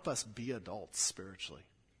 Lord, help us be adults spiritually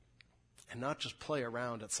and not just play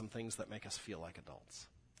around at some things that make us feel like adults.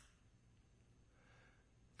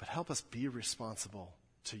 But help us be responsible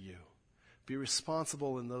to you. Be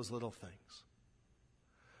responsible in those little things.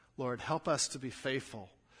 Lord, help us to be faithful.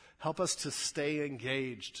 Help us to stay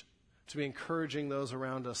engaged, to be encouraging those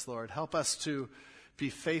around us, Lord. Help us to be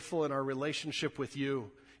faithful in our relationship with you,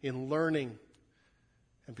 in learning,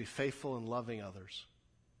 and be faithful in loving others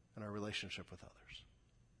in our relationship with others.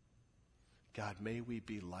 God, may we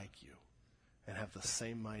be like you and have the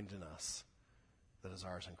same mind in us that is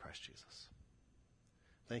ours in Christ Jesus.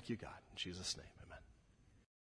 Thank you, God. In Jesus' name, amen.